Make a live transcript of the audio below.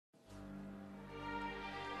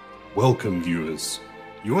Welcome, viewers.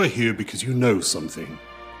 You are here because you know something.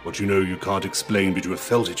 What you know you can't explain, but you have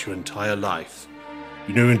felt it your entire life.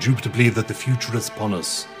 You know indubitably that the future is upon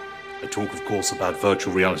us. I talk, of course, about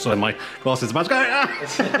virtual reality. Sorry, my glasses are about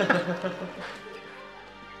to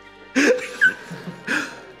go.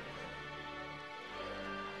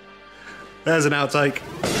 There's an outtake.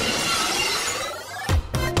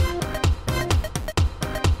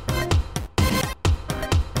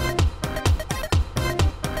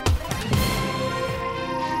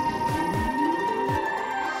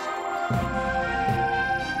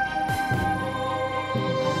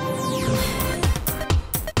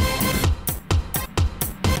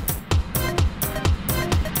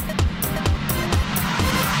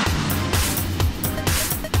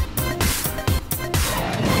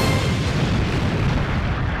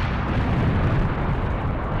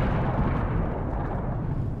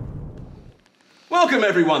 Welcome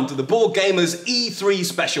everyone to the Board Gamers E3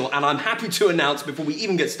 special, and I'm happy to announce before we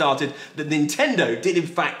even get started that Nintendo did in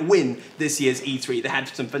fact win this year's E3. They had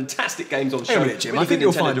some fantastic games on show. Hey, a minute, Jim. I think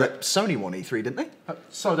you'll find that Sony won E3, didn't they?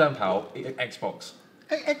 Slow down, pal. Xbox.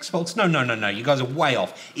 Xbox? No. You guys are way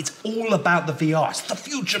off. It's all about the VR. It's the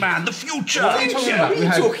future, man. The future. What are you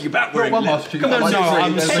talking about? We're in I'm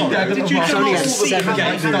sorry. Did you come off all the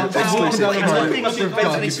games?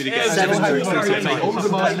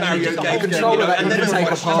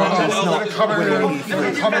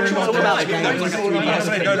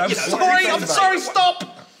 I'm sorry, stop!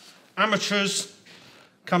 Amateurs,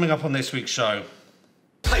 coming up on this week's show.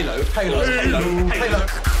 Halo.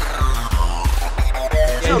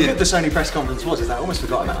 How good the Sony press conference was, is that? I almost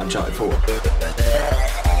forgot about Uncharted 4.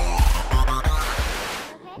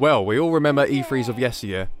 Well, we all remember E3s of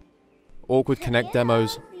yesteryear. Awkward Kinect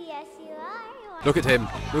demos. Look at him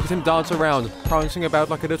dance around, prancing about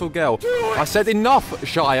like a little girl. I said enough,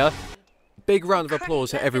 Shire! Big round of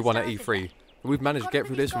applause to everyone at E3. We've managed to get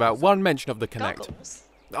through this without one mention of the Kinect.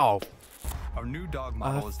 Oh. I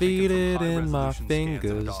feel it in my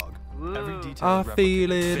fingers. I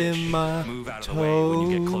feel it in my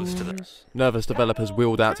toes. Nervous developers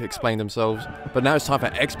wheeled out to explain themselves, but now it's time for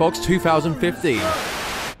Xbox 2015.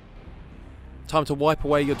 Time to wipe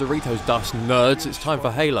away your Doritos dust, nerds. It's time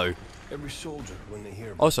for Halo.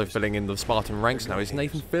 Also filling in the Spartan ranks now is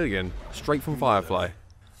Nathan Fillion, straight from Firefly.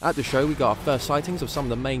 At the show we got our first sightings of some of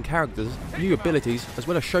the main characters, new abilities, as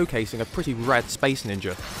well as showcasing a pretty rad space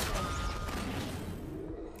ninja.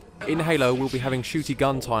 In Halo, we'll be having shooty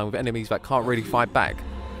gun time with enemies that can't really fight back.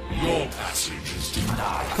 Your passage is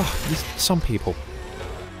denied. God, some people.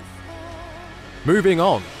 Moving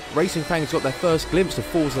on, Racing Fangs got their first glimpse of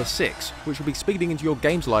Forza 6, which will be speeding into your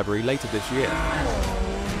games library later this year.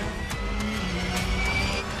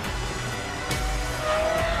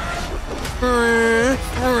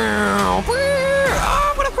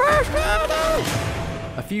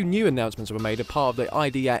 A few new announcements were made as part of the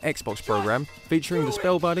ID at Xbox program, featuring the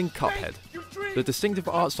spellbinding Cuphead. The distinctive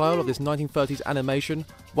art style of this 1930s animation,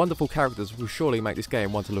 wonderful characters will surely make this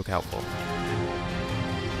game one to look out for.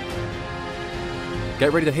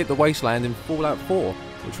 Get ready to hit the wasteland in Fallout 4,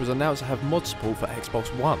 which was announced to have mod support for Xbox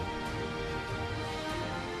One.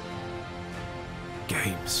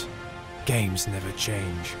 Games never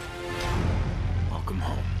change. Welcome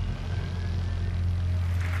home.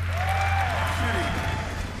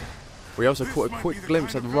 We also caught a quick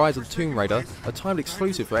glimpse of the Rise of the Tomb Raider, a timed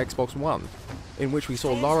exclusive for Xbox One, in which we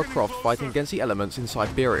saw Lara Croft fighting against the elements in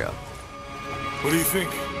Siberia. What do you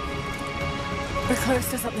think? We're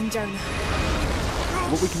close to something, Jonah.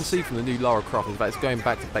 What we can see from the new Lara Croft is that it's going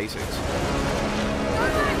back to basics.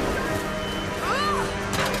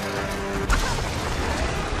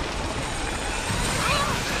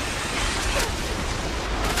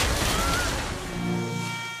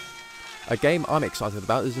 A game I'm excited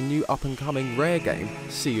about is a new up-and-coming rare game,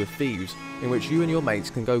 Sea of Thieves, in which you and your mates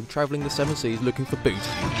can go travelling the Seven Seas looking for booty.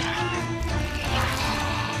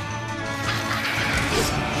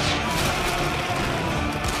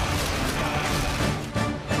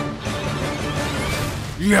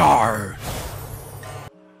 Yarr!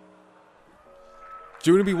 Do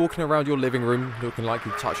you want to be walking around your living room looking like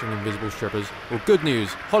you're touching invisible strippers? Well, good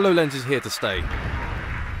news, HoloLens is here to stay.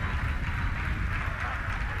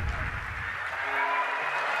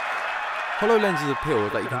 HoloLens's appeal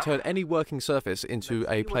is that you can turn any working surface into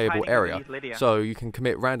a playable area, so you can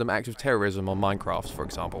commit random acts of terrorism on Minecraft, for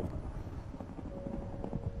example.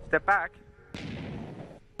 Step back.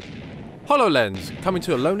 HoloLens, coming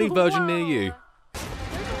to a lonely virgin near you.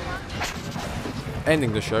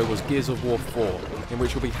 Ending the show was Gears of War 4, in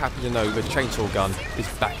which you'll be happy to know the chainsaw gun is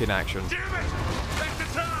back in action.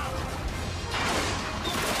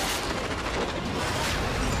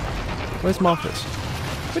 Where's Marcus?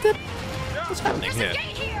 What's happening here?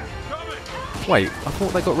 Wait, I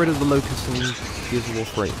thought they got rid of the Locust in Gears of War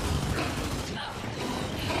 3.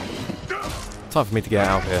 Time for me to get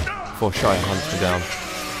out of here before Shia hunts me down.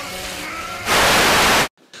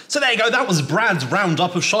 So there you go, that was Brad's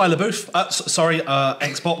roundup of Shia LaBeouf.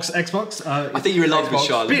 Xbox. I think you're in love with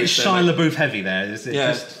Shia LaBeouf. Bit Shia LaBeouf heavy there. Is it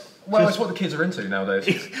just... Well, it's what the kids are into nowadays.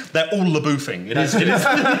 They're all LaBeoufing. It is.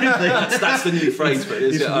 That's the new phrase for it,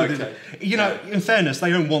 is it? Okay. You know, in fairness,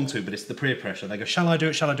 they don't want to, but it's the peer pressure. They go, shall I do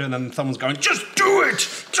it? And then someone's going, just do it!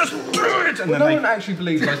 Just do it! And well, no one actually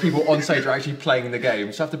believes those people on stage are actually playing the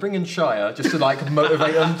game, so I have to bring in Shia just to like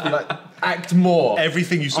motivate them to like act more.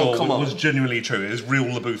 Everything you saw was genuinely true. It was real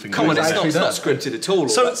LaBeoufing. Come on, it's not scripted at all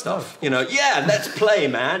that stuff. You know, yeah, let's play,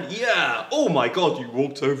 man. Yeah. Oh my God, you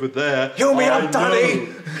walked over there. Heal me up, Daddy!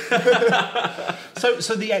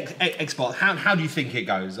 So the Xbox, how do you think it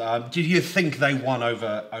goes? Do you think they won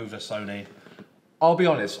over Sony? I'll be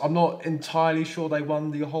honest, I'm not entirely sure they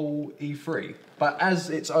won the whole E3, but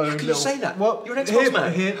as its own. How can you say that? Well, you're an Xbox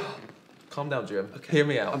man. Calm down, Jim. Okay. Hear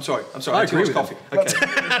me out. I'm sorry. I agree with coffee. Okay.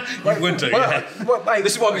 You would do, yeah.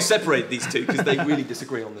 This is why we separate these two, because they really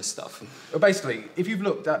disagree on this stuff. Well, basically, if you've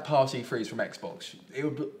looked at past E3s from Xbox,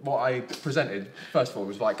 what I presented, first of all,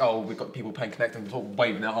 was like, oh, we've got people playing Kinect and sort of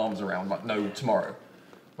waving their arms around like no tomorrow.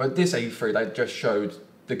 But this E3, they just showed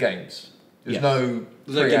the games. There's no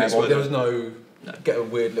preamble, there was no get a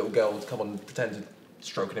weird little girl to come on and pretend to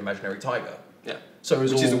stroke an imaginary tiger. Yeah. So it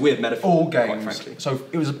was Which is a weird metaphor, all games. quite frankly. So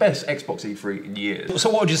it was the best Xbox E3 in years. So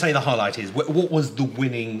what would you say the highlight is? What was the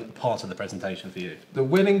winning part of the presentation for you? The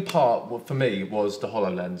winning part for me was the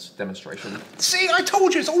HoloLens demonstration. See, I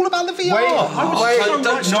told you, it's all about the VR.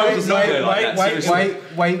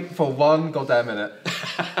 Wait for one goddamn minute.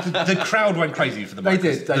 The crowd went crazy for the They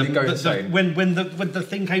did go insane. When the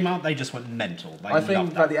thing came out, they just went mental. I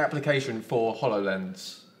think that the application for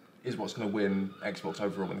HoloLens is what's going to win Xbox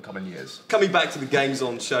overall in the coming years. Coming back to the games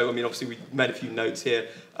on show, I mean, obviously we made a few notes here.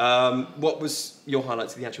 What was your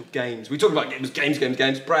highlights of the actual games? We talked about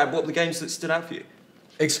games. Brad, what were the games that stood out for you?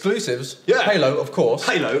 Exclusives. Yeah. Halo, of course.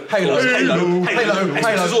 Halo.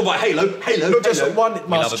 It's all about Halo. Not just one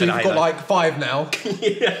Master Chief, you've got like 5 now.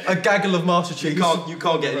 Yeah. A gaggle of Master Chiefs. You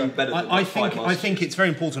can't get any better than I think it's very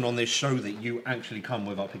important on this show that you actually come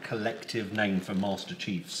with like a collective name for Master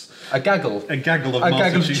Chiefs. A gaggle. A gaggle of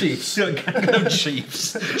Master Chiefs. A gaggle of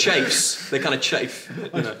Chiefs. Chafes. They kind of chafe.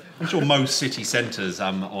 You know. I'm sure most city centres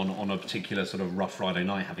on a particular sort of rough Friday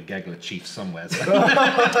night have a gaggle of Chiefs somewhere.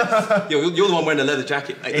 So. You're the one wearing a leather jacket.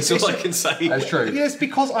 That's all I can say. That's true. Yes,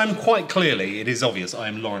 because I'm quite clearly, it is obvious, I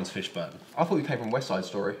am Lawrence Fishburne. I thought you came from West Side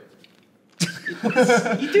Story.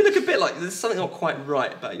 You do look a bit like there's something not quite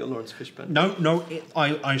right about your Lawrence Fishburne. No,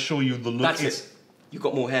 I assure you the look. That's it. You've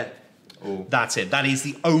got more hair. Ooh. That's it. That is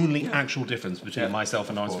the only actual difference between myself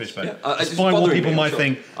and Lawrence Fishburne. Yeah. Despite what people might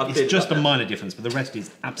think, it's it's just a minor difference, but the rest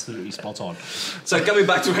is absolutely spot on. So coming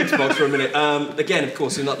back to Xbox for a minute, again, of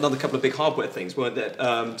course, another couple of big hardware things, weren't there,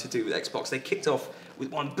 to do with Xbox. They kicked off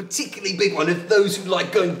with one particularly big one of those who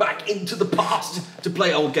like going back into the past to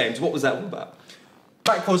play old games. What was that all about?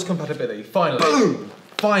 Backwards compatibility, finally. Boom!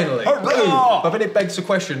 Finally. Hurrah! But then it begs the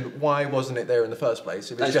question, why wasn't it there in the first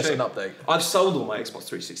place if it's just an update? I've sold all my Xbox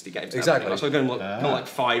 360 games. Exactly. So I've got like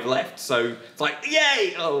 5 left. So it's like,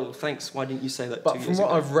 yay! Oh, thanks. Why didn't you say that 2 years ago? But from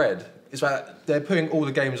what I've read, is that they're putting all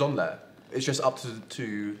the games on there. It's just up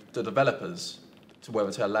to the developers to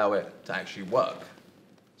whether to allow it to actually work.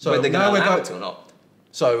 So they're going to allow it or not?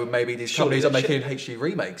 So maybe these companies are making HD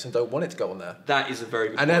remakes and don't want it to go on there. That is a very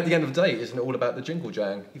good And point. at the end of the day, isn't it all about the jingle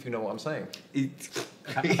jang, if you know what I'm saying?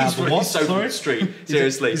 He's really so street.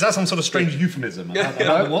 Seriously. Is that some sort of strange euphemism?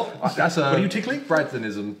 What? That's what are you tickling?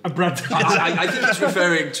 Bradtonism. A Bradton. I think he's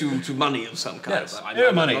referring to money of some kind. Yes.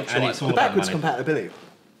 Money. Not sure And it's all The about backwards money.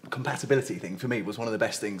 compatibility thing for me was one of the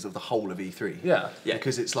best things of the whole of E3. Yeah.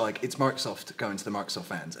 Because it's like, it's Microsoft going to the Microsoft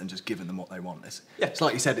fans and just giving them what they want. It's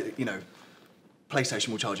like you said, you know, PlayStation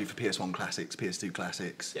will charge you for PS1 classics, PS2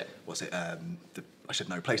 classics. Yeah. What's it? I should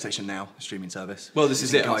know. PlayStation Now, the streaming service. Well, this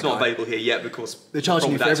is it. It's not available here yet because they're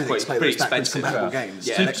charging you for everything to play pretty those backwards expensive. compatible games.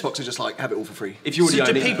 Yeah. And Xbox are just like, have it all for free. If you already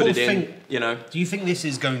own it, you put it think, in. You know. Do you think this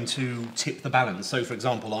is going to tip the balance? So, for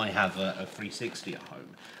example, I have a 360 at home.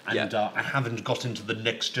 And I haven't got into the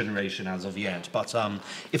next generation as of yet. But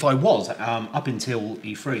if I was, up until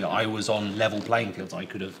E3, I was on level playing fields. I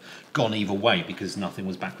could have gone either way because nothing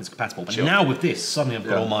was backwards compatible. But now with this, suddenly I've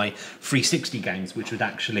got all my 360 games which would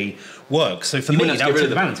actually work. So for me, that would tip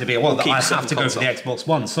the balance. It'd be, well, I have to go for the Xbox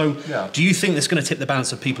One. So do you think that's going to tip the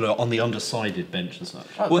balance of people who are on the undecided bench and such?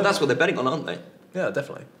 Well, that's what they're betting on, aren't they? Yeah,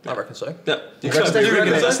 definitely. I reckon so. Yeah.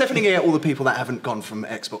 That's definitely get all the people that haven't gone from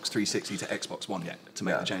Xbox 360 to Xbox One yet to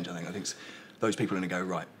make the change. I think those people are going to go,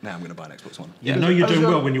 right, now I'm going to buy an Xbox One. You know you're doing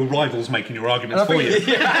well when your rival's making your arguments for you.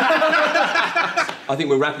 I think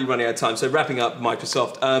we're rapidly running out of time, so wrapping up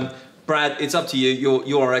Microsoft. Brad, it's up to you.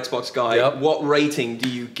 You're our Xbox guy. Yep. What rating do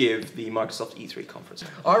you give the Microsoft E3 conference?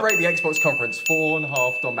 I rate the Xbox conference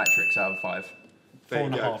 4.5 Domatrix out of 5.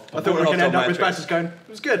 4.5. I thought we were going to end up with Brad just going, it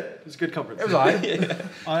was good. It was a good conference. It was alright.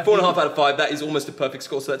 4.5 out of 5. That is almost a perfect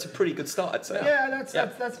score, so that's a pretty good start, I'd say. Yeah,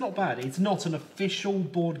 that's not bad. It's not an official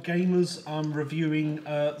Board Gamers reviewing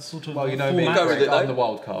sort of Well, you know me, Go with it, I'm though. the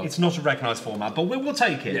wild card. It's not a recognised format, but we'll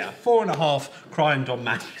take it. Yeah. 4.5 crying Don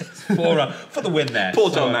Matrix for the win there. Poor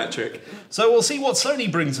Don Matrick. So we'll see what Sony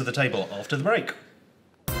brings to the table after the break.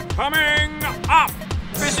 Coming up!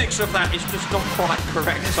 Physics of that is just not quite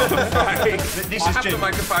correct, I'm afraid. This I is have to Jim.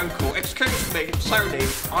 make a phone call. Excuse me,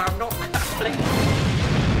 Sony, I am not happy.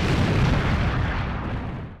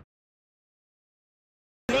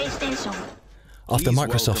 After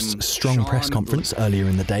Microsoft's strong press conference earlier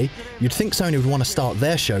in the day, you'd think Sony would want to start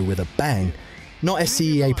their show with a bang. Not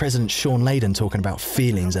SCEA President Sean Layden talking about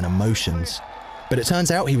feelings and emotions. But it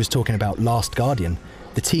turns out he was talking about Last Guardian,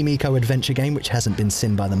 the Team Eco adventure game which hasn't been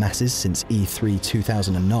seen by the masses since E3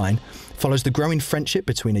 2009, follows the growing friendship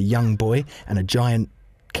between a young boy and a giant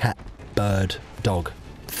cat, bird, dog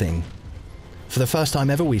thing. For the first time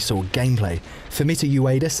ever, we saw gameplay. Fumito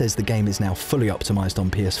Ueda says the game is now fully optimised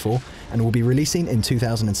on PS4 and will be releasing in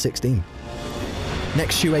 2016.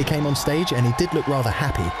 Next, Shuei came on stage and he did look rather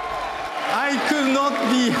happy. I could not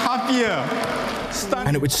be happier.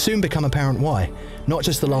 And it would soon become apparent why. Not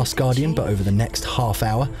just The Last Guardian, but over the next half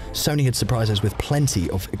hour, Sony had surprised us with plenty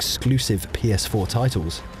of exclusive PS4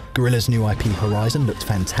 titles. Guerrilla's new IP Horizon looked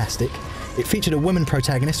fantastic. It featured a woman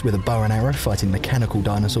protagonist with a bow and arrow fighting mechanical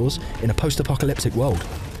dinosaurs in a post-apocalyptic world.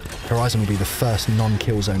 Horizon will be the first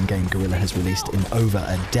non-Killzone game Guerrilla has released in over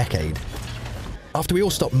a decade. After we all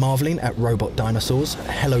stopped marvelling at robot dinosaurs,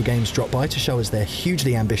 Hello Games dropped by to show us their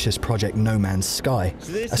hugely ambitious project No Man's Sky,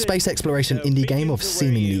 a space exploration indie game of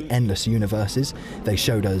seemingly endless universes. They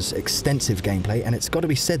showed us extensive gameplay, and it's got to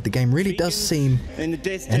be said the game really does seem In the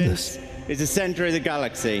distance endless. is the center of the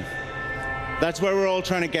galaxy. That's where we're all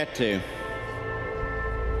trying to get to.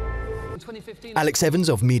 Alex Evans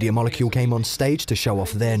of Media Molecule came on stage to show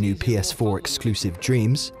off their new PS4 exclusive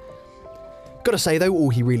Dreams. Gotta say though,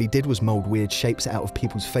 all he really did was mould weird shapes out of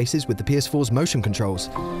people's faces with the PS4's motion controls.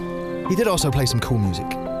 He did also play some cool music.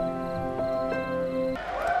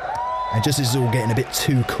 And just as it's all getting a bit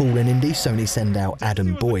too cool and indie, Sony send out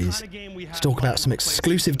Adam Boyes to talk about some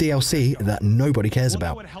exclusive DLC that nobody cares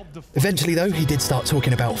about. Eventually though, he did start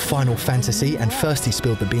talking about Final Fantasy, and first he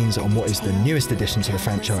spilled the beans on what is the newest addition to the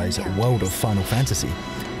franchise, World of Final Fantasy.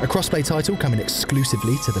 A crossplay title coming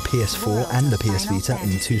exclusively to the PS4 and the PS Vita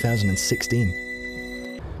in 2016.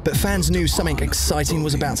 But fans knew something exciting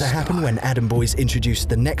was about to happen when Adam Boyes introduced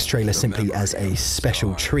the next trailer simply as a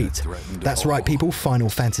special treat. That's right people, Final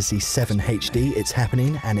Fantasy VII HD, it's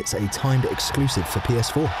happening, and it's a timed exclusive for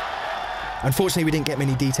PS4. Unfortunately we didn't get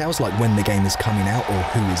many details like when the game is coming out or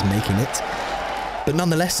who is making it. But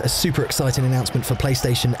nonetheless, a super exciting announcement for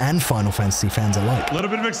PlayStation and Final Fantasy fans alike. A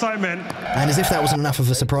little bit of excitement. And as if that wasn't enough of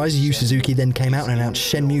a surprise, Yu Suzuki then came out and announced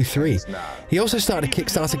Shenmue 3. He also started a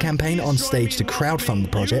Kickstarter campaign on stage to crowdfund the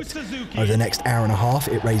project. Over the next hour and a half,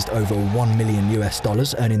 it raised over $1 million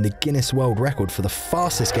US, earning the Guinness World Record for the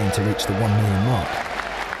fastest game to reach the 1 million mark.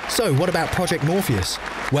 So, what about Project Morpheus?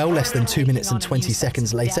 Well, less than 2 minutes and 20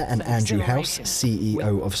 seconds later, and Andrew House,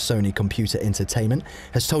 CEO of Sony Computer Entertainment,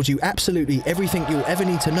 has told you absolutely everything you'll ever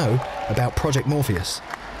need to know about Project Morpheus.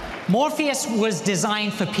 Morpheus was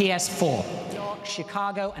designed for PS4.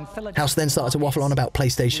 Chicago and Philadelphia. House then started to waffle on about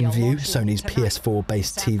PlayStation View, Sony's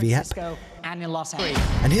PS4-based TV app.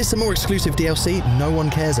 And here's some more exclusive DLC no one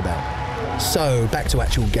cares about. So, back to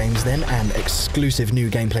actual games then, and exclusive new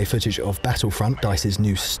gameplay footage of Battlefront, DICE's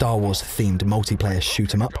new Star Wars-themed multiplayer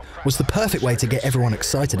shoot-'em-up, was the perfect way to get everyone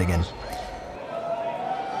excited again.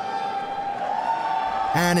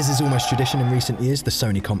 And as is almost tradition in recent years, the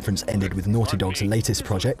Sony conference ended with Naughty Dog's latest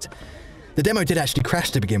project. The demo did actually crash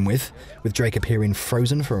to begin with Drake appearing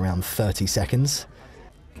frozen for around 30 seconds.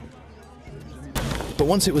 But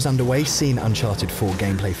once it was underway, seeing Uncharted 4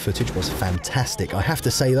 gameplay footage was fantastic. I have to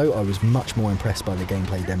say though, I was much more impressed by the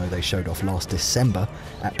gameplay demo they showed off last December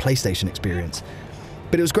at PlayStation Experience.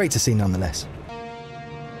 But it was great to see nonetheless.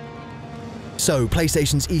 So,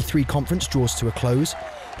 PlayStation's E3 conference draws to a close.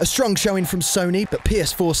 A strong showing from Sony, but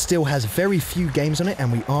PS4 still has very few games on it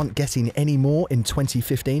and we aren't getting any more in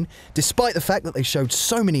 2015, despite the fact that they showed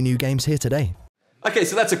so many new games here today. Okay,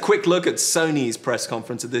 so that's a quick look at Sony's press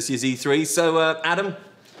conference at this year's E3. So, Adam,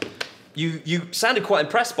 you sounded quite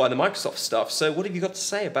impressed by the Microsoft stuff. So, what have you got to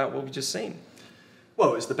say about what we've just seen?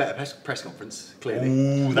 Well, it's the better press conference, clearly.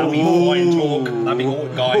 Ooh, that'd be fine talk. That'd be all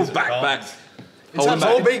guys. Back. In terms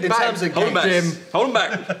of games, Hold him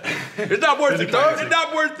back. It's not worth it, dog. It's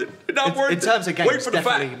not worth it. It's not worth it. In terms of games, Wait for the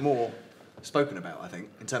definitely fact. more spoken about, I think,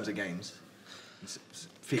 in terms of games.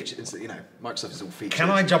 Features, you know, Microsoft is all features. Can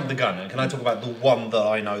I jump the gun and can I talk about the one that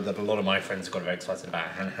I know that a lot of my friends got very excited about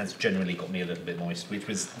and has generally got me a little bit moist, which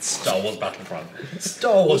was Star Wars Battlefront.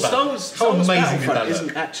 Star Wars Battlefront. How amazing did that look?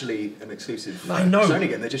 Isn't actually an exclusive I know. Sony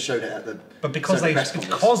game. They just showed it at the. But because they showed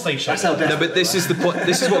That's how it. No, but this is the point.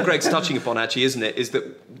 This is what Greg's touching upon, actually, isn't it? Is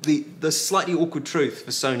that the slightly awkward truth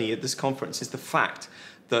for Sony at this conference is the fact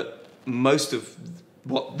that most of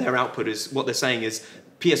what their output is, what they're saying is,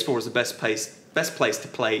 PS4 is the best place to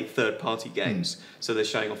play third-party games. So they're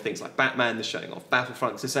showing off things like Batman, they're showing off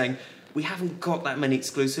Battlefront. They're saying, we haven't got that many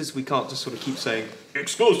exclusives. We can't just sort of keep saying,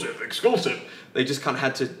 exclusive. They just kind of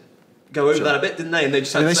had to go over that a bit, didn't they? And they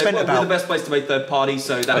just had to say, well, we're the best place to play third-party,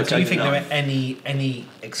 so that's do you think there were any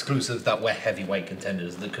exclusives that were heavyweight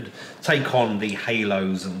contenders that could take on the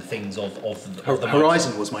Halos and things of the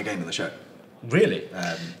Horizon was my game of the show. Really?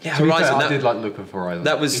 Yeah, Horizon. I did like look of Horizon.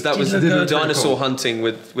 That was dinosaur hunting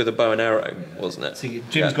with a bow and arrow, wasn't it? See,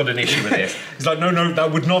 Jim's got an issue with this. He's like, no,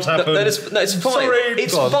 that would not happen. It's fine. Sorry.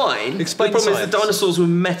 It's fine. Explain the problem science. is the dinosaurs were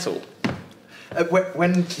metal. How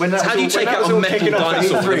do you take out a metal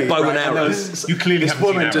dinosaur with a bow and arrow? You clearly this haven't seen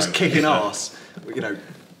woman Arrow. just kicking ass, you know,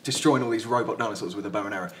 destroying all these robot dinosaurs with a bow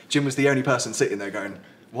and arrow. Jim was the only person sitting there going,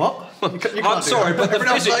 "What? I'm sorry, but the Everyone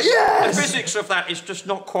else physics, was like, "Yes!" the physics of that is just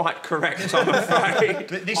not quite correct, I'm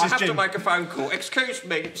afraid. I have to Jim. make a phone call. Excuse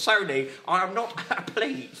me, Sony, I am not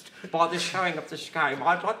pleased by the showing of this game.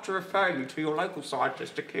 I'd like to refer you to your local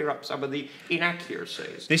scientist to clear up some of the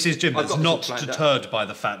inaccuracies. This is Jim. I've That's got not this all planned deterred by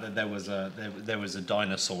the fact that there was a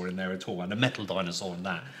dinosaur in there at all, and a metal dinosaur in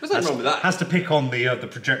that. There's nothing wrong with that. Has to pick on the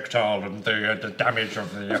projectile and the damage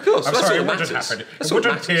of the. Of course, I'm that's sorry, all it that wouldn't matters. happen. That's It all that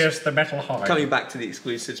wouldn't matters. pierce the metal hide. Coming back to the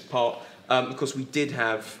exclusives part, of course, we did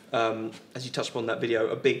have, as you touched upon in that video,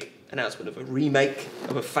 a big announcement of a remake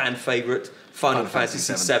of a fan favourite, Final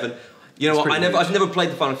Fantasy VII. You know what? I've never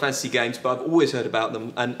played the Final Fantasy games, but I've always heard about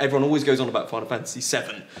them, and everyone always goes on about Final Fantasy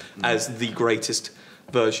VII as the greatest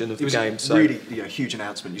version of the game. It was a really huge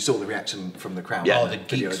announcement. You saw the reaction from the crowd. Yeah, the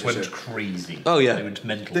geeks went crazy. Oh yeah, they went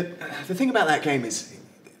mental. The thing about that game is,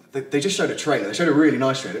 they just showed a trailer. They showed a really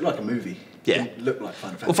nice trailer. It looked like a movie. Yeah. It looked like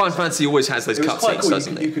Final Fantasy. Well, Final Fantasy always has those It was quite cutscenes, cool.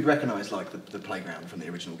 doesn't it? You could recognise like the playground from the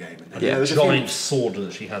original game. And Yeah. there's a giant few- sword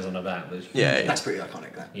that she has on her back. That's pretty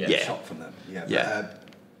iconic. That Yeah. shot from them. Yeah. But,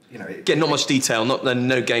 you know, Again, not much detail, no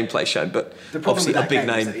gameplay shown, but the problem obviously with a that big game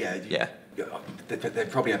name. is that, they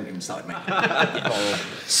probably haven't even started making it.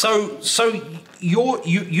 So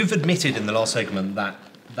you've admitted in the last segment that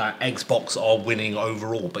Xbox are winning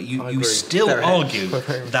overall, but you still argue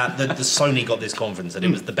that the Sony got this conference and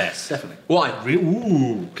it was the best. Definitely. Why?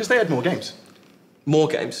 Because they had more games. More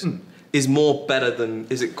games? Is more better than...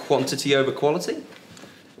 Is it quantity over quality?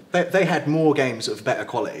 They had more games of better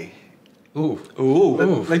quality. Ooh.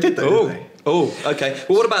 They did though, didn't they? Oh, okay.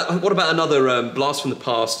 Well, what about another blast from the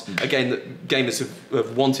past? Again, that gamers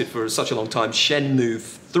have wanted for such a long time. Shenmue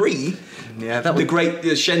 3. Yeah, that the great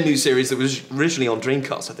Shenmue series that was originally on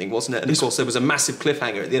Dreamcast, I think, wasn't it? And of course, there was a massive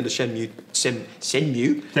cliffhanger at the end of Shenmue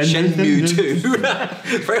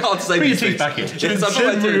 2. Very hard to say. Put your teeth back in. Yes, I've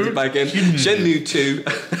got my teeth back in. Shenmue 2.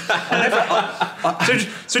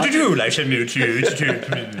 So did you like Shenmue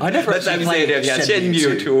 2? I never actually played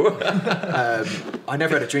Shenmue 2. I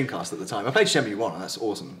never had a Dreamcast at the time. I played Shenmue 1, and that's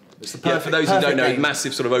awesome. It's the perfect, for those who don't know, game.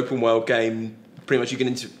 massive sort of open world game. Pretty much you can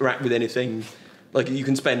interact with anything. Like you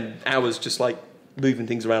can spend hours just like moving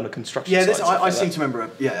things around a construction site. Yeah, I seem to remember.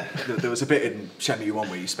 There was a bit in Shenmue 1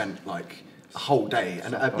 where you spent like a whole day,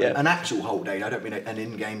 an actual whole day. I don't mean an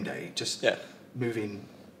in-game day. Just moving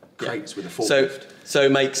crates with a forklift. So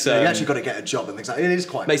it makes you actually got to get a job and things like it is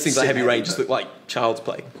quite. Makes things like Heavy Rain just look like child's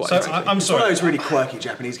play. So I'm it's sorry. one of those really quirky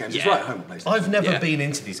Japanese games. It's right at home on PlayStation. I've never been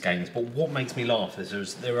into these games, but what makes me laugh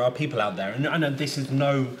is there are people out there, and I know this is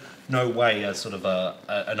no way a sort of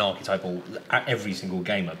an archetypal every single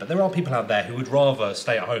gamer, but there are people out there who would rather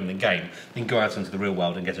stay at home than go out into the real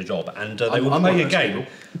world and get a job, and they will play a game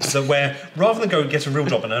where rather than go and get a real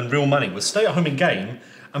job and earn real money, will stay at home and game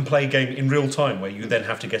and play a game in real time where you then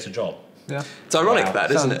have to get a job. Yeah. It's ironic that,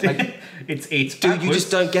 isn't it? It's Dude, you just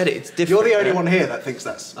don't get it. It's different. You're the only one here that thinks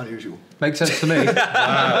that's unusual. Makes sense to me.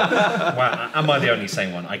 Wow, am I the only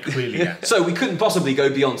sane one? I clearly am. So we couldn't possibly go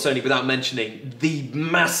beyond Sony without mentioning the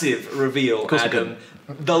massive reveal, Adam,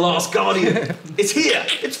 The Last Guardian. It's here.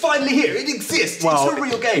 It's finally here. It exists. Well, it's a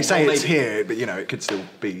real game. You say Well, it's maybe. here, but you know, it could still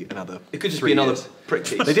be another. It could just 3 be another years. prick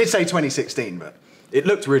tease. They did say 2016, but it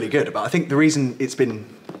looked really good. But I think the reason it's been,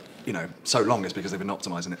 you know, so long is because they've been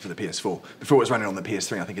optimizing it for the PS4. Before it was running on the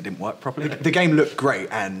PS3, I think it didn't work properly. The game looked great,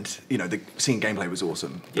 and you know, seeing gameplay was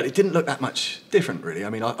awesome. But it didn't look that much different, really. I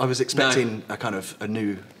mean, I was expecting a kind of a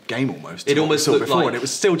new game almost. It almost looked before, like, and it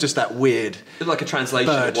was still just that weird. It looked like a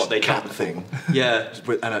translation of what they cat done thing. Yeah,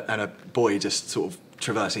 and a boy just sort of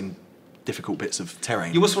traversing difficult bits of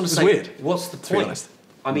terrain. You almost want to say, weird. what's the be point? honest.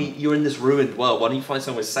 I mean, you're in this ruined world. Why don't you find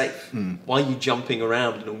somewhere safe? Why are you jumping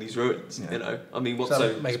around in all these ruins? You know, I mean, what's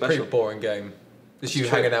so make special? a pretty boring game. Just you It's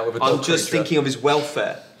true. hanging out with a dog I'm just creature. thinking of his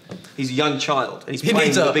welfare. He's a young child, and he's He playing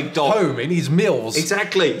needs with a a big dog. home. He needs meals.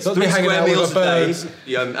 Exactly. Not to be 3 hanging square out with meals a bird.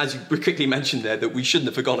 a day. As you quickly mentioned there, that we shouldn't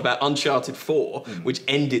have forgotten about Uncharted 4, which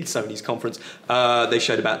ended Sony's conference. They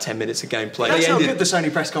showed about 10 minutes of gameplay. That's They how ended, good the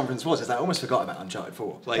Sony press conference was. Is that I almost forgot about Uncharted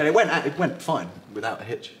 4. Like- And it went fine without a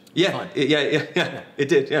hitch. yeah, Fine. yeah. It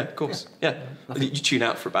did. Yeah, of course. Yeah. You tune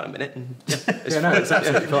out for about a minute. And, yeah, Yeah, no, it's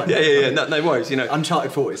absolutely fine. Yeah. No worries. You know.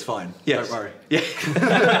 Uncharted 4 is fine. Yes. Don't worry. Yeah.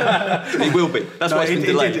 It will be. That's why it's been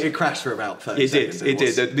delayed. It crashed for about 30 It seconds. did. It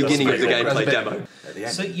did. At the beginning of the gameplay demo. At the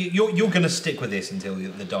end. So you're going to stick with this until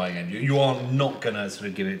the dying end. You are not going to sort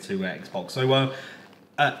of give it to Xbox. So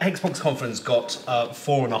Xbox conference got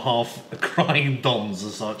 4.5 crying dons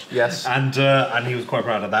as such. Yes. And he was quite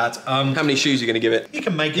proud of that. How many shoes are you going to give it? You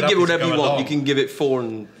can make it You up give it as you whatever go you want. along. You can give it 4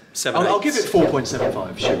 and 7. I'll give it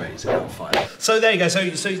 4.75 shoe rates out of 5. So there you go. So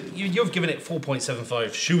you've given it 4.75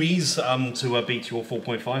 shoeies to beat your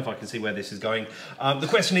 4.5. I can see where this is going. The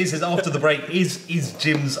question is after the break, is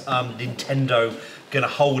Jim's Nintendo going to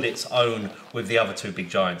hold its own with the other 2 big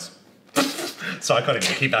giants? So I can't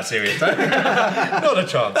even keep that serious. Not a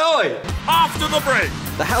chance. Oi! After the break.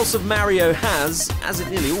 The House of Mario has, as it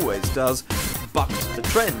nearly always does, bucked the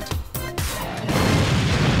trend.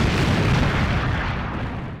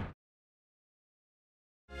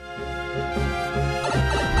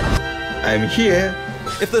 I'm here.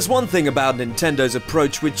 If there's one thing about Nintendo's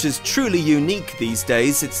approach which is truly unique these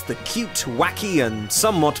days, it's the cute, wacky, and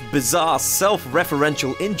somewhat bizarre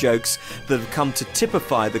self-referential in-jokes that have come to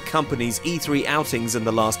typify the company's E3 outings in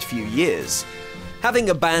the last few years.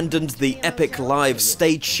 Having abandoned the epic live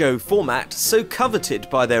stage show format so coveted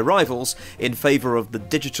by their rivals in favour of the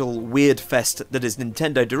digital weird fest that is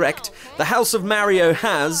Nintendo Direct, the House of Mario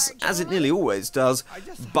has, as it nearly always does,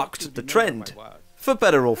 bucked the trend. For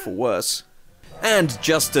better or for worse. And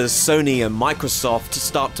just as Sony and Microsoft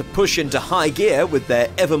start to push into high gear with their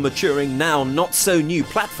ever-maturing, now not-so-new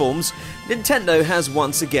platforms, Nintendo has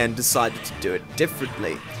once again decided to do it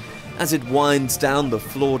differently. As it winds down the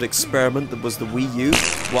flawed experiment that was the Wii U,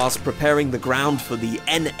 whilst preparing the ground for the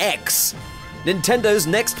NX, Nintendo's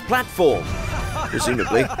next platform.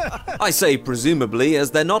 Presumably. I say presumably as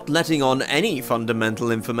they're not letting on any fundamental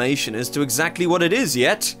information as to exactly what it is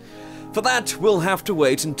yet. For that, we'll have to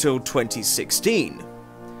wait until 2016.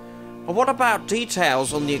 What about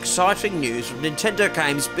details on the exciting news of Nintendo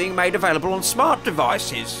games being made available on smart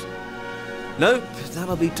devices? Nope,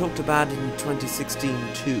 that'll be talked about in 2016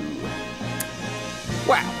 too.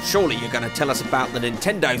 Well, surely you're going to tell us about the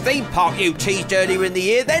Nintendo theme park you teased earlier in the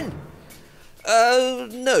year then?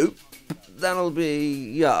 Nope. That'll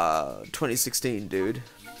be, 2016, dude.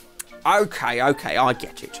 Okay, I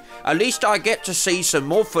get it. At least I get to see some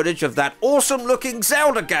more footage of that awesome-looking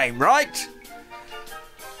Zelda game, right?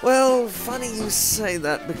 Well, funny you say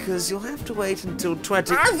that because you'll have to wait until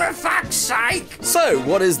Oh, for fuck's sake! So,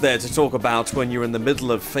 what is there to talk about when you're in the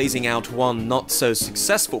middle of phasing out one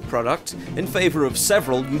not-so-successful product in favour of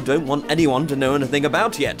several you don't want anyone to know anything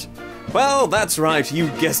about yet? Well, that's right, you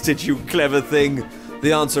guessed it, you clever thing.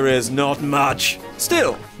 The answer is not much.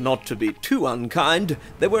 Still, not to be too unkind,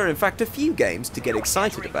 there were in fact a few games to get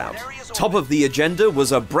excited about. Top of the agenda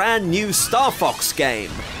was a brand new Star Fox game,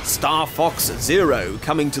 Star Fox Zero,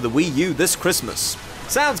 coming to the Wii U this Christmas.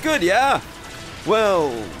 Sounds good, yeah?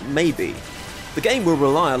 Well, maybe. The game will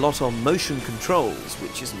rely a lot on motion controls,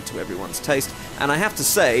 which isn't to everyone's taste, and I have to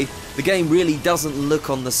say, the game really doesn't look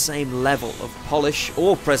on the same level of polish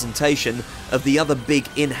or presentation of the other big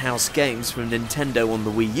in-house games from Nintendo on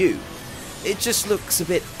the Wii U. It just looks a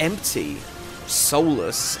bit empty,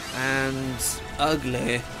 soulless, and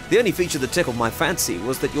ugly. The only feature that tickled my fancy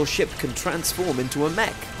was that your ship can transform into a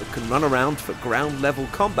mech that can run around for ground-level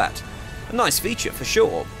combat. A nice feature for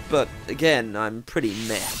sure, but again, I'm pretty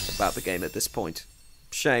meh about the game at this point.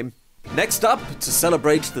 Shame. Next up, to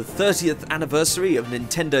celebrate the 30th anniversary of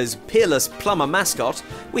Nintendo's peerless plumber mascot,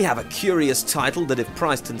 we have a curious title that, if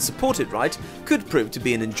priced and supported right, could prove to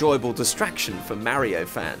be an enjoyable distraction for Mario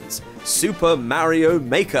fans: Super Mario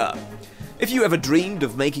Maker. If you ever dreamed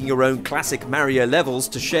of making your own classic Mario levels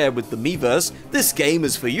to share with the Miiverse, this game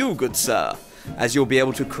is for you, good sir, as you'll be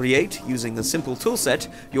able to create, using a simple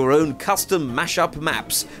toolset, your own custom mashup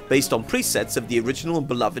maps based on presets of the original and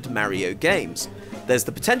beloved Mario games. There's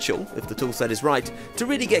the potential, if the toolset is right, to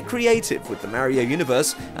really get creative with the Mario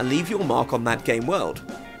universe and leave your mark on that game world.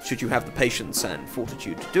 Should you have the patience and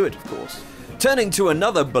fortitude to do it, of course. Turning to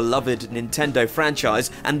another beloved Nintendo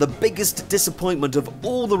franchise, and the biggest disappointment of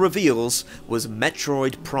all the reveals was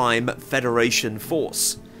Metroid Prime Federation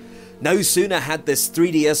Force. No sooner had this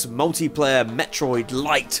 3DS multiplayer Metroid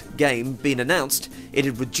Lite game been announced, it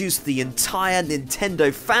had reduced the entire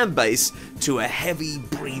Nintendo fanbase to a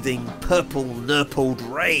heavy-breathing,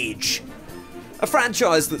 purple-nurpled rage. A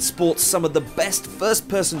franchise that sports some of the best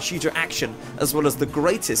first-person shooter action, as well as the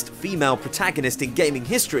greatest female protagonist in gaming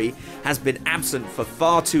history, has been absent for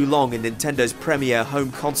far too long in Nintendo's premier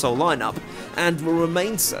home console lineup, and will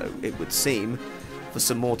remain so, it would seem, for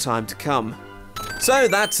some more time to come. So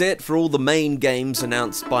that's it for all the main games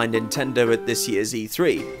announced by Nintendo at this year's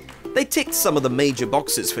E3. They ticked some of the major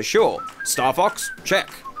boxes for sure. Star Fox? Check.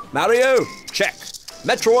 Mario? Check.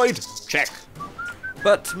 Metroid? Check.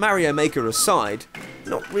 But Mario Maker aside,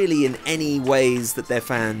 not really in any ways that their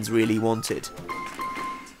fans really wanted.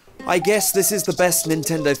 I guess this is the best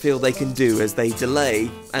Nintendo feel they can do as they delay,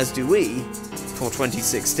 as do we, for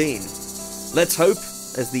 2016. Let's hope,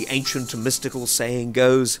 as the ancient mystical saying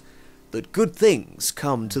goes, that good things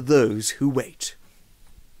come to those who wait.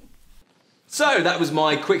 So that was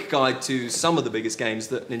my quick guide to some of the biggest games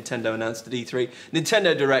that Nintendo announced at E3.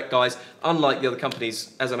 Nintendo Direct, guys, unlike the other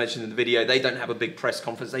companies, as I mentioned in the video, they don't have a big press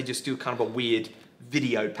conference. They just do kind of a weird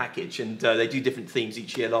video package, and they do different themes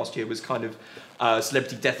each year. Last year was kind of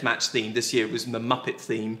Celebrity Deathmatch theme. This year it was the Muppet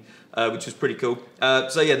theme, which was pretty cool.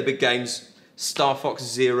 So yeah, the big games: Star Fox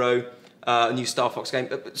Zero, a new Star Fox game.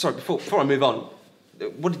 Sorry, before I move on,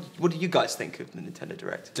 what do you guys think of the Nintendo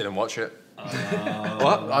Direct? Didn't watch it.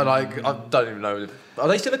 What? I don't even know. Are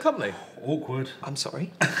they still a company? Awkward. I'm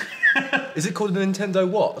sorry. Is it called Nintendo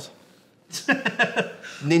what?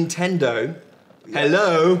 Nintendo.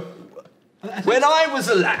 Hello. When I was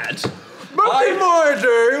a lad, when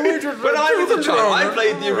I was a child, I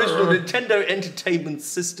played the original Nintendo Entertainment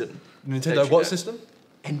System. Nintendo what system?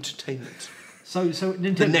 Entertainment. So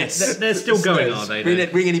Nintendo, The NES. They're still going, are they?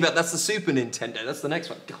 Ring any bell? That's the Super Nintendo. That's the next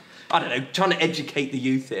one. God, I don't know. Trying to educate the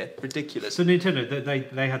youth here. Ridiculous. So Nintendo,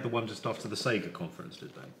 they had the one just after the Sega conference,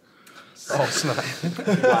 did they? Oh, snap. Wow.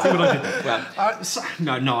 See what I did there?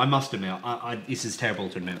 Well, no, I must admit, this is terrible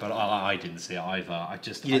to admit, but I didn't see it either.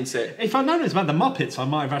 You didn't see it? If I'd known it was about the Muppets, I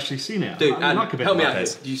might have actually seen it. Dude, I like a bit help of me out here.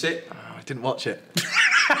 Muppets. Did you see it? Oh, I didn't watch it.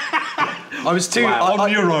 I was too... Wow.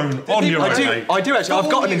 On your own. I do actually. I've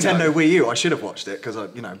got a Nintendo Wii U. I should have watched it because I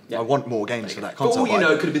want more games for that For console. all you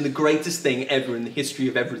know, it could have been the greatest thing ever in the history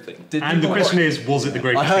of everything. And the question is, was it the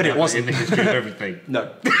greatest I heard thing it wasn't. in the history of everything?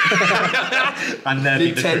 No. And there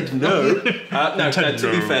be the truth. No,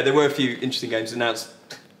 to be fair, there were a few interesting games announced.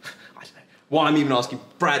 I don't know. Why I'm even asking,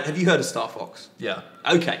 Brad, have you heard of Star Fox? Yeah.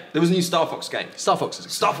 Okay, there was a new Star Fox game. Star Fox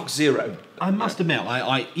Zero. I must admit,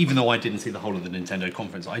 I even though I didn't see the whole of the Nintendo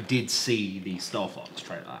conference, I did see the Star Fox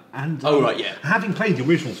trailer. And having played the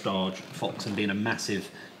original Star Fox and being a massive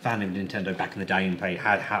fan of Nintendo back in the day, and I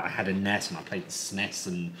had a NES and I played the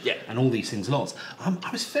SNES and all these things lots.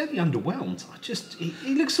 I was fairly underwhelmed.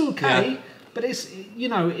 It looks okay. Yeah. But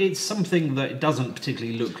it's something that doesn't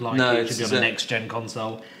particularly look like it should be on a next-gen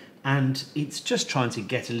console. And it's just trying to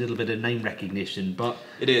get a little bit of name recognition, but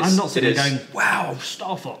I'm not sitting there going, wow,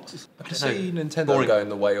 Star Fox. I can see Nintendo going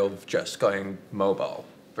the way of just going mobile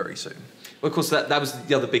very soon. Well, of course, that was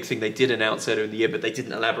the other big thing they did announce earlier in the year, but they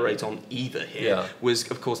didn't elaborate on either here,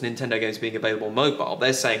 was, of course, Nintendo games being available on mobile.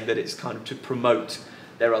 They're saying that it's kind of to promote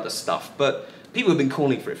their other stuff, but people have been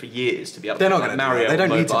calling for it for years to be able to play Mario. They don't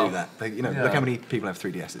need to do that. Look how many people have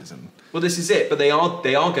 3DSs. Well, this is it, but they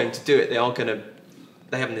are going to do it.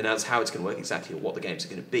 They haven't announced how it's going to work exactly or what the games are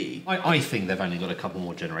going to be. I think they've only got a couple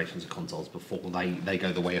more generations of consoles before they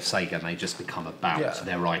go the way of Sega and they just become about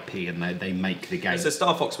their IP and they make the game. So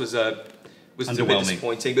Star Fox was a bit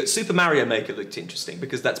disappointing, but Super Mario Maker looked interesting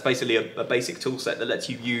because that's basically a basic toolset that lets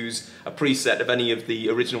you use a preset of any of the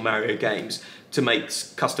original Mario games to make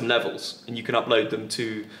custom levels, and you can upload them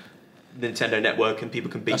to the Nintendo Network and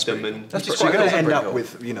people can beat them. And that's just you're going to end up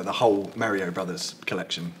with the whole Mario Brothers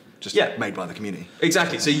collection. just Yeah. made by the community.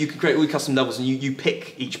 Exactly. So you can create all your custom levels, and you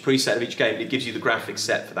pick each preset of each game, and it gives you the graphics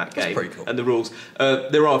set for that game. pretty cool. And the rules.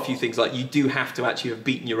 There are a few things like you do have to actually have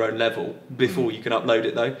beaten your own level before you can upload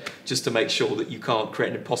it, though, just to make sure that you can't create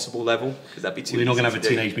an impossible level, because that'd be too. We're not going to have a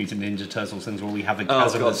easy Teenage Mutant Ninja Turtles things where we have a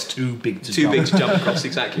chasm that's too big to too big to jump across.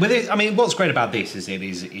 Exactly. But I mean, what's great about this is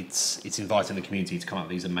it's inviting the community to come up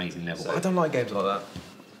with these amazing levels. I don't like games like that.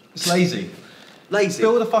 It's lazy. Lazy.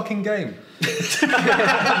 Build a fucking game. Don't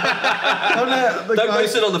go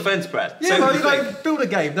sit on the fence, Brad. Yeah, like, build a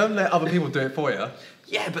game. Don't let other people do it for you.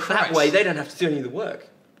 Yeah, but that way they don't have to do any of the work.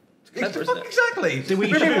 Clever, isn't it? Exactly.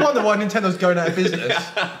 People wonder why Nintendo's going out of business.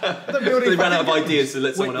 They ran out of ideas to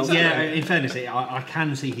let someone else. Yeah, in fairness, I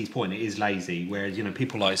can see his point. It is lazy, whereas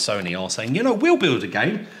people like Sony are saying, we'll build a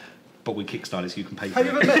game, but we Kickstarter so you can pay for it.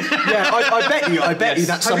 I bet you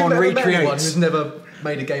that someone recreates. Anyone who's never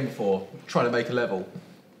made a game before trying to make a level.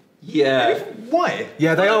 Yeah. Why?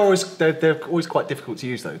 Yeah, they're always quite difficult to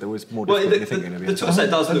use though. They're always more difficult than you think. The toolset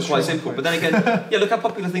does look quite simple, but then again, look how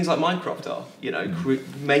popular things like Minecraft are.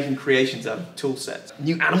 Making creations out of toolsets.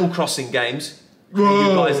 New Animal Crossing games. Whoa.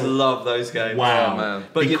 You guys love those games. Wow, oh, man.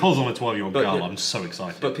 But because I'm a 12-year-old girl, I'm so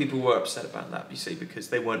excited. But people were upset about that, you see, because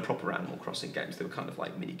they weren't proper Animal Crossing games. They were kind of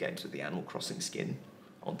like mini games with the Animal Crossing skin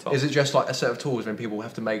on top. Is it just like a set of tools when people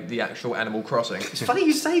have to make the actual Animal Crossing? It's funny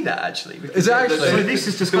you say that, actually. Is it actually? So this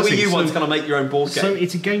is disgusting. The Wii U one's going to make your own board game. So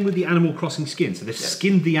it's a game with the Animal Crossing skin. So they've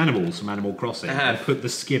skinned the animals from Animal Crossing and put the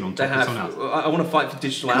skin on top of someone else. I want to fight for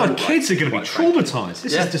digital God, animal kids are going to be traumatised.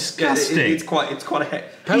 This is disgusting. It's quite a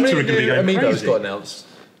heck. How many Amiibos got announced?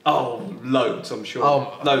 Oh, loads, I'm sure.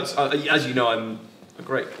 Oh, loads. As you know, I'm a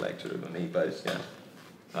great collector of Amiibos. Yeah.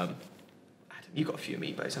 Adam, you've got a few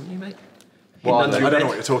Amiibos, haven't you, mate? Well, I don't know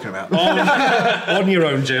what you're talking about. On your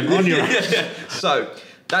own, Jim. On your own. So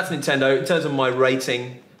that's Nintendo. In terms of my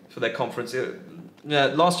rating for their conference,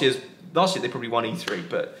 last year they probably won E3,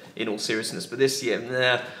 but in all seriousness, but this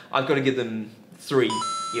year, I've got to give them 3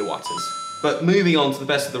 Iwatas. But moving on to the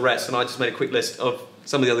best of the rest, and I just made a quick list of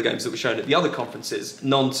some of the other games that were shown at the other conferences,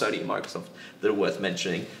 non-Sony and Microsoft, that are worth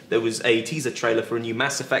mentioning. There was a teaser trailer for a new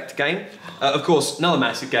Mass Effect game. Of course, another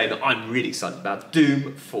massive game that I'm really excited about,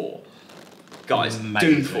 Doom 4. Guys, Amazing.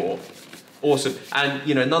 Doom 4. Awesome. And,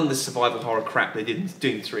 none of the survival horror crap they did in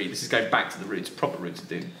Doom 3. This is going back to the roots, proper roots of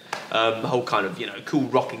Doom. The whole kind of, cool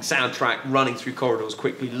rocking soundtrack, running through corridors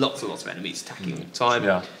quickly, lots and lots of enemies attacking all the time.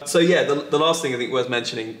 Yeah. So, the last thing I think worth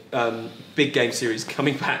mentioning, big game series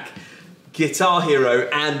coming back. Guitar Hero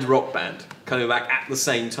and Rock Band coming back at the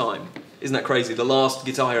same time. Isn't that crazy? The last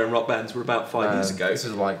Guitar Hero and Rock Bands were about 5 years ago. This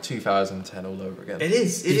is like 2010 all over again. It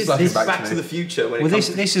is. It is. It's back to the future.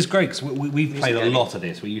 This is great because we've played a lot of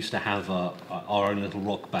this. We used to have our own little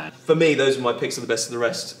rock band. For me, those are my picks of the best of the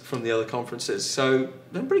rest from the other conferences. So,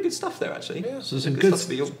 some pretty good stuff there, actually. Yeah. So some good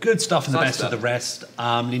stuff in the best of the rest.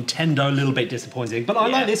 Nintendo, a little bit disappointing. But I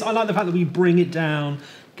like this. I like the fact that we bring it down,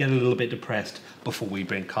 get a little bit depressed before we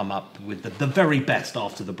come up with the very best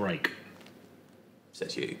after the break.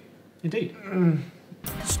 Says you. Indeed.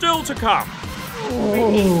 Still to come.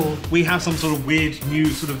 Oh. We have some sort of weird new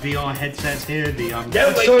sort of VR headsets here.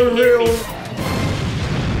 That's so real.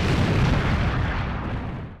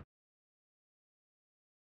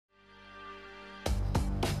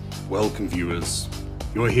 Welcome, viewers.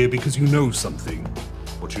 You're here because you know something.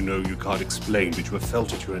 What you know you can't explain, but you have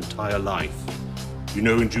felt it your entire life. You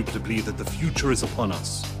know indubitably that the future is upon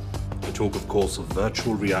us. I talk, of course, of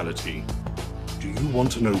virtual reality. Do you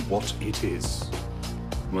want to know what it is?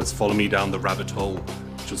 You must follow me down the rabbit hole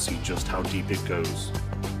to see just how deep it goes.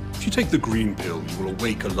 If you take the green pill, you will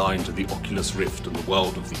awake aligned to the Oculus Rift and the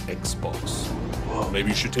world of the Xbox. Maybe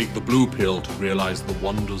you should take the blue pill to realize the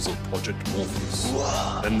wonders of Project Morpheus.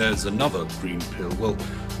 Then there's another green pill,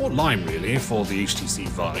 or lime really, for the HTC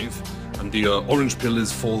Vive. And the orange pill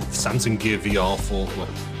is for Samsung Gear VR for,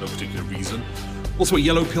 no particular reason. Also a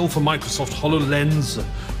yellow pill for Microsoft HoloLens.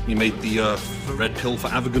 We made the red pill for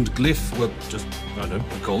Avagant Glyph. Well, just, I don't know,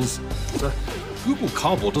 because Google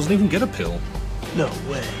Cardboard doesn't even get a pill. No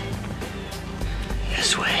way.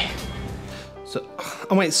 Yes way. So,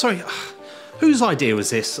 oh wait, sorry. Whose idea was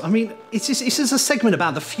this? I mean, this is a segment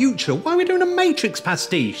about the future. Why are we doing a Matrix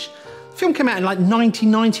pastiche? The film came out in like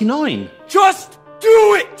 1999. Just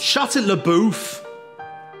do it! Shut it, LaBouffe.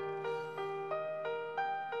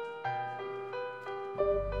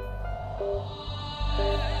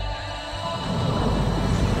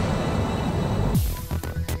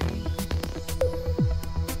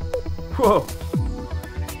 Whoa.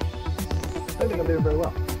 I don't think I'm doing very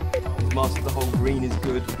well. Master the whole green is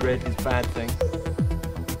good, red is bad thing.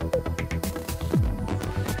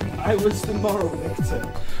 I was the moral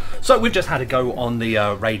victor. So we've just had a go on the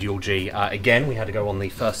Radial G. Again, we had to go on the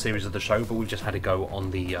first series of the show, but we've just had to go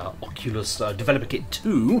on the Oculus Developer Kit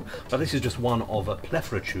 2. But this is just one of a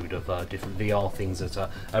plethoritude of different VR things that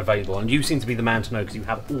are available. And you seem to be the man to know because you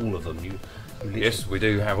have all of them. Yes, we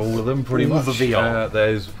do have all of them, pretty all much. The VR.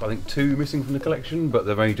 There's, I think, 2 missing from the collection, but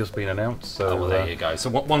they've only just been announced. So, well, there you go.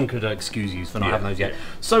 So one could excuse you for not having those yet.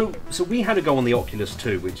 So we had to go on the Oculus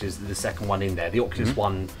 2, which is the second one in there. The Oculus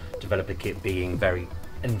 1 Developer Kit being very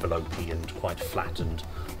envelopey and quite flat and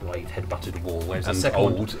like head-butted wall, whereas the second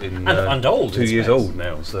old one and old, 2 years old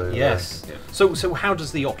now. So yes. So how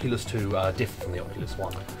does the Oculus 2 differ from the Oculus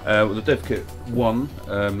 1? Well, the Dev Kit 1,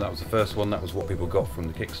 that was the first one. That was what people got from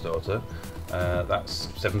the Kickstarter. That's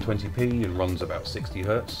 720p and runs about 60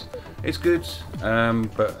 Hz. It's good,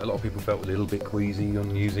 but a lot of people felt a little bit queasy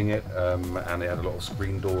on using it, and it had a lot of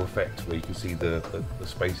screen door effect where you can see the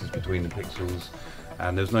spaces between the pixels,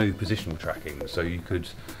 and there's no positional tracking, so you could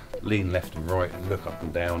lean left and right and look up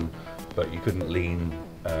and down, but you couldn't lean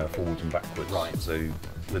forwards and backwards. Right. So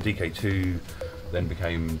the DK2 then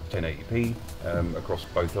became 1080p across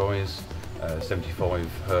both eyes, 75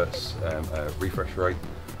 Hz refresh rate.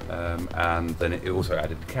 And then it also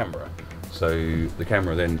added the camera. So the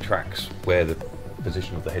camera then tracks where the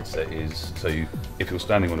position of the headset is. So if you're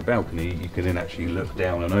standing on a balcony, you can then actually look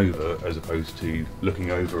down and over as opposed to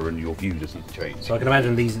looking over and your view doesn't change. So I can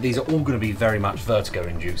imagine these are all going to be very much vertigo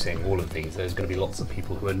inducing, all of these. There's going to be lots of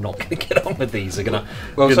people who are not going to get on with these. They're going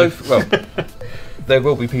to... There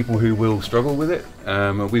will be people who will struggle with it.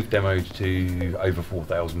 We've demoed to over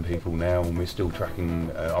 4,000 people now, and we're still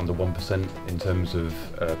tracking under 1% in terms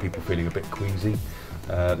of people feeling a bit queasy.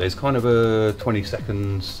 There's kind of a 20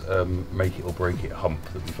 seconds make it or break it hump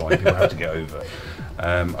that we find people have to get over.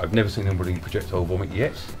 I've never seen anybody projectile vomit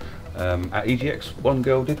yet. At EGX, one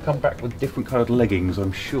girl did come back with different coloured leggings,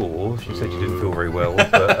 I'm sure. She said she didn't feel very well,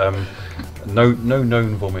 but no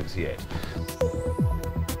known vomits yet.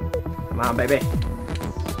 Come on, baby.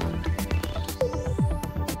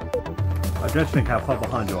 I dread to think how far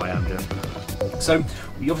behind you I am, Jim. So,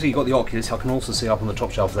 you obviously got the Oculus. I can also see up on the top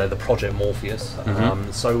shelf there the Project Morpheus.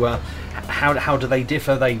 How do they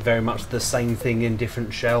differ? Are they very much the same thing in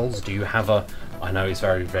different shells? Do you have a... I know it's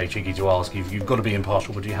very, very tricky to ask. You've got to be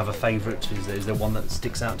impartial, but do you have a favourite? Is there one that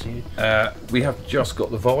sticks out to you? We have just got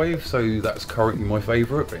the Vive, so that's currently my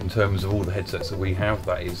favourite. But in terms of all the headsets that we have,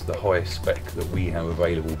 that is the highest spec that we have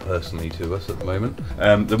available personally to us at the moment.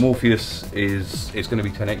 The Morpheus it's going to be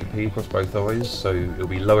 1080p across both eyes, so it'll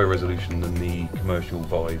be lower resolution than the commercial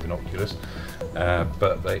Vive and Oculus,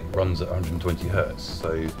 but it runs at 120 Hz.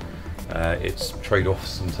 So. It's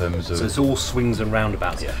trade-offs in terms of... So it's all swings and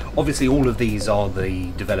roundabouts. Yeah. Obviously all of these are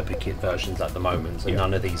the developer kit versions at the moment, so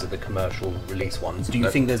none of these are the commercial release ones. Do you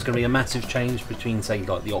think there's going to be a massive change between, say,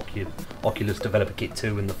 like the Oculus Developer Kit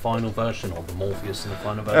 2 and the final version, or the Morpheus and the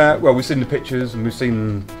final version? Well, we've seen the pictures and we've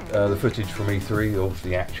seen the footage from E3 of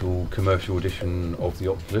the actual commercial edition of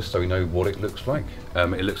the Oculus, so we know what it looks like.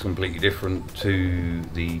 It looks completely different to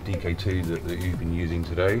the DK2 that you've been using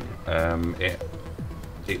today.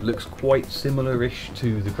 It looks quite similar-ish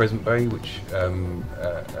to the Crescent Bay, which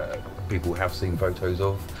people have seen photos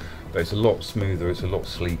of, but it's a lot smoother, it's a lot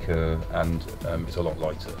sleeker, and it's a lot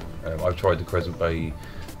lighter. I've tried the Crescent Bay,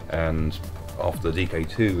 and after the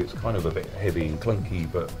DK2 it's kind of a bit heavy and clunky,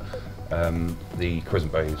 but the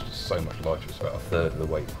Crescent Bay is just so much lighter, it's about a third of the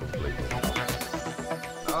weight probably.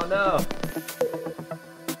 Oh no!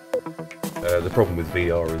 The problem with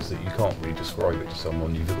VR is that you can't really describe it to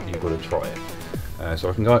someone, you've got to try it. So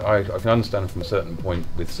I can understand from a certain point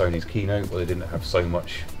with Sony's keynote where they didn't have so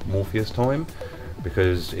much Morpheus time,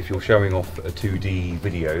 because if you're showing off a 2D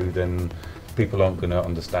video, then people aren't going to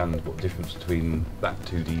understand what the difference between that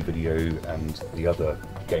 2D video and the other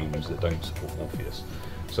games that don't support Morpheus.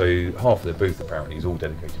 So half of their booth apparently is all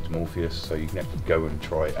dedicated to Morpheus, so you can actually go and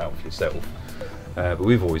try it out for yourself. But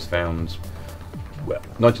we've always found, well,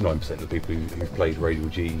 99% of the people who've played Radial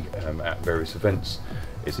G at various events,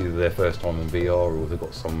 it's either their first time in VR or they've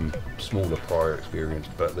got some smaller prior experience,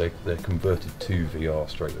 but they're converted to VR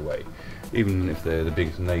straight away. Even if they're the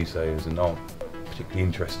biggest naysayers and aren't particularly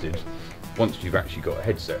interested, once you've actually got a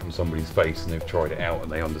headset on somebody's face and they've tried it out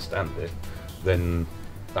and they understand it, then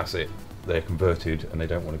that's it. They're converted and they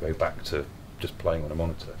don't want to go back to just playing on a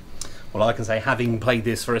monitor. Well, I can say, having played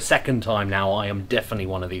this for a second time now, I am definitely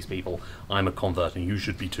one of these people. I'm a convert and you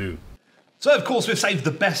should be too. So, of course, we've saved the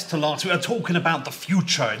best to last. We are talking about the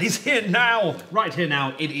future. It is here now. Right here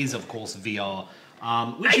now, it is, of course, VR.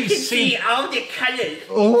 I can see all the colours.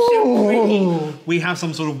 Oh, we have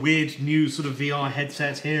some sort of weird new sort of VR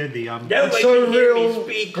headset here. The it's so real,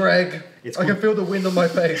 Greg. I can feel the wind on my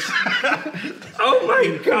face. Oh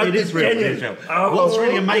my God! It is real. It is real. What's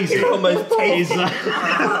really amazing is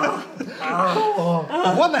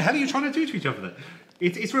what the hell are you trying to do to each other?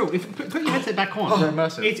 It's real. If put your headset back on,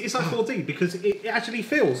 it's like 4D because it actually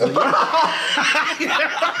feels. The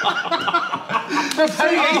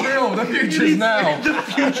pain is real. The future is now. The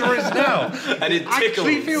future is now, and it tickles.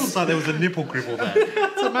 Actually feels like there was a nipple cribble there.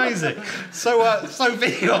 It's amazing. So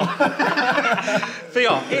VR,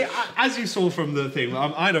 VR. As you saw from the thing,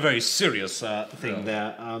 I had a very serious thing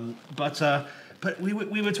there, But we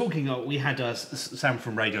were talking. We had Sam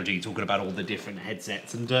from Radio G talking about all the different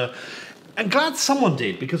headsets, and glad someone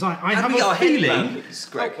did because I have a feeling.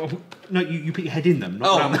 No, you put your head in them.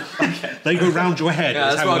 Not round them. Okay. They go round your head.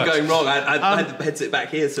 Yeah, that's why I'm going wrong. I had the headset back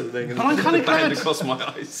here, sort of thing, and but I'm kind of glad across my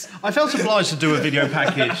eyes. I felt obliged to do a video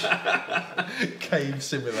package. Cave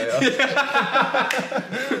simulator.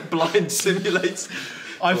 Blind simulates.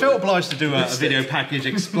 I felt obliged to do a video package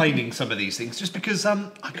explaining some of these things, just because I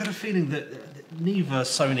got a feeling that neither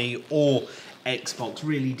Sony or Xbox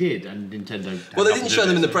really did, and Nintendo. Well, they didn't show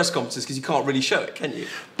them in the press conferences because you can't really show it, can you?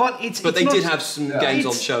 But they did have some games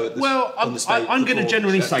on show at the on the stage. I'm going to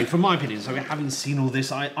generally say, from my opinion, so having seen all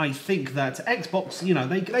this, I think that Xbox, you know,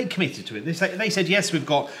 they committed to it. They said yes, we've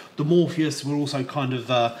got the Morpheus. We're also kind of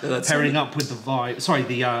pairing up with the Vive. Sorry,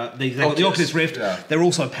 the Oculus Rift. Yeah. They're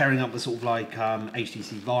also pairing up with sort of like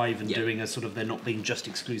HTC Vive and doing a sort of. They're not being just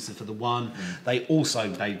exclusive for the one. They also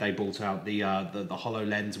they brought out the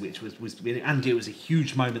HoloLens, which was and it was a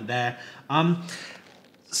huge moment there.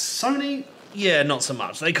 Sony, yeah, not so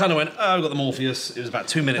much. They kind of went, oh, I've got the Morpheus. It was about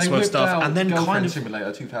 2 minutes worth of stuff, and then kind of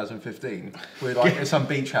Simulator 2015 with like some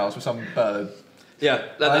beach house with some bird. Yeah,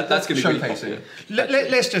 that's going to be showcasing.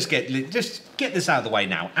 Let's just get this out of the way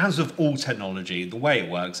now. As of all technology, the way it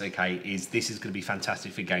works, okay, is this is going to be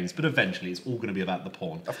fantastic for games, but eventually it's all going to be about the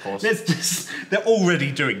porn. Of course. They're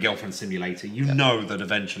already doing Girlfriend Simulator. You know that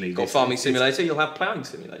eventually. Got Farming Simulator. You'll have Ploughing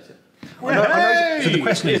Simulator. So the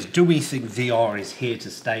question is, do we think VR is here to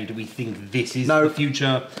stay? Do we think this is the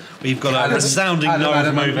future? We've got a resounding no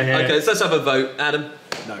from over here. Okay, so let's have a vote. Adam?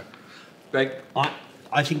 No. Greg?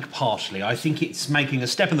 I think partially. I think it's making a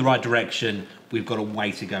step in the right direction. We've got a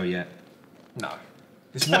way to go yet. No.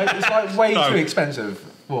 It's way too expensive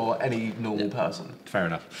for any normal person. Fair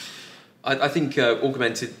enough. I think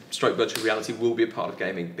augmented stroke virtual reality will be a part of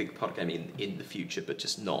gaming, big part of gaming in the future, but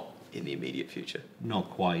just not in the immediate future. Not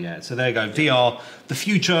quite yet. So there you go. VR, the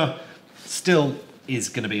future still is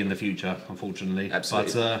going to be in the future, unfortunately.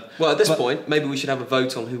 Absolutely. But, well, at this point, maybe we should have a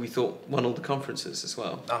vote on who we thought won all the conferences as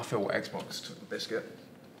well. I feel Xbox took the biscuit.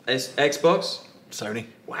 Xbox? Sony.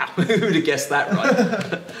 Wow, who would have guessed that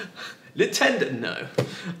right? Nintendo?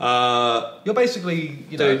 No. You're basically,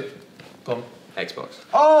 you know... Gone. Xbox.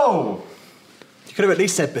 Oh! You could have at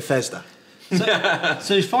least said Bethesda. So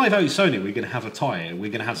 5-0 Sony, we're going to have a tie. We're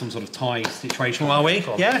going to have some sort of tie situation, are we?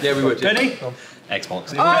 Yeah? Yeah, we would. Ready?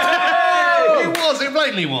 Xbox. Oh! It was. It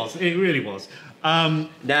blatantly was. It really was. Na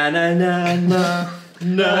na na na.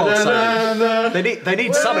 No. They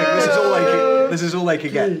need something. This is all they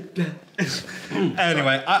could get.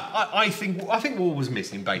 Anyway, I think what was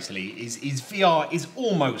missing basically is VR is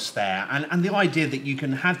almost there, and the idea that you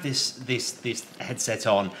can have this headset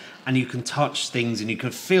on and you can touch things and you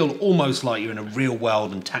can feel almost like you're in a real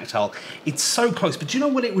world and tactile. It's so close. But do you know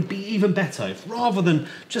what? It would be even better if rather than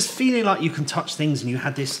just feeling like you can touch things and you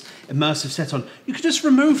had this immersive set on, you could just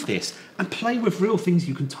remove this and play with real things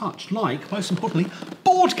you can touch, like, most importantly,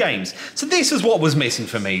 board games. So this is what was missing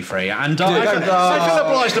for me, Freya, and I feel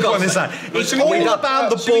obliged to point this out. It's all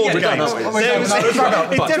about the board games.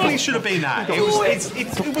 It definitely should have been that. It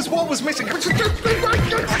was what was missing.